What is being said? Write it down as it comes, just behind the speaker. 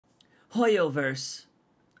Hoyoverse.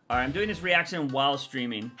 Alright, I'm doing this reaction while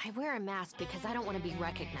streaming. I wear a mask because I don't want to be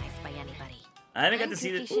recognized by anybody. I haven't got to see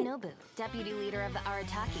Kuki this. Shinobu, deputy leader of the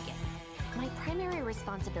Arataki Gang. My primary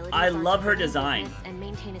responsibilities I are love to her run design. business and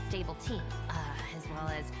maintain a stable team, as well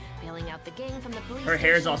as bailing out the gang from the police Her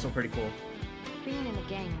hair is station. also pretty cool. Being in a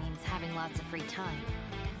gang means having lots of free time.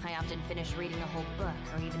 I often finish reading a whole book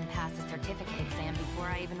or even pass a certificate exam before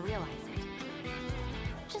I even realize it.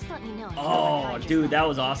 Just let me know if you ever Oh, find dude, yourself that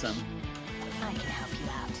was in a awesome. pinch. I can help you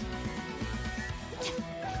out.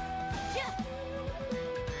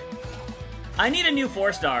 I need a new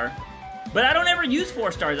 4-star, but I don't ever use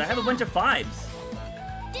 4 stars. I have a bunch of 5s.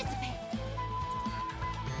 Dissipate.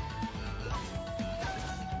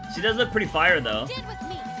 She does look pretty fire though. Did with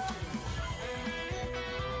me.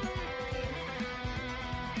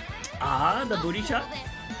 Ah, the booty shot. This.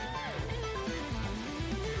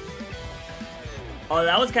 Oh,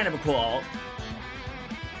 that was kind of a cool ult.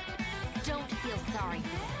 Don't feel sorry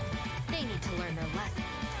for them. They need to learn their lesson.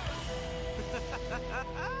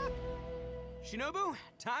 Shinobu,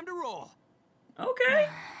 time to roll. Okay.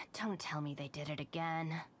 Don't tell me they did it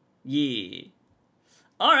again. Yeah.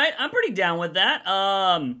 Alright, I'm pretty down with that.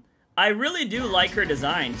 I really do like her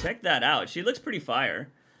design. Check that out. She looks pretty fire.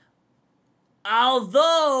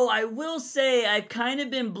 Although, I will say, I've kind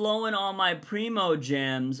of been blowing all my Primo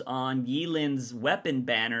gems on Yelin's weapon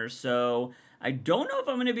banner, so I don't know if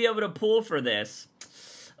I'm going to be able to pull for this.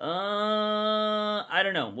 I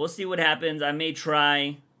don't know. We'll see what happens. I may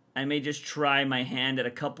try. I may just try my hand at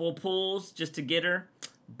a couple pulls just to get her.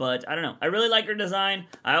 But, I don't know. I really like her design.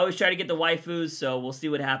 I always try to get the waifus, so we'll see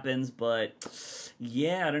what happens. But,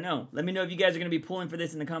 yeah, I don't know. Let me know if you guys are going to be pulling for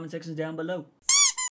this in the comment sections down below.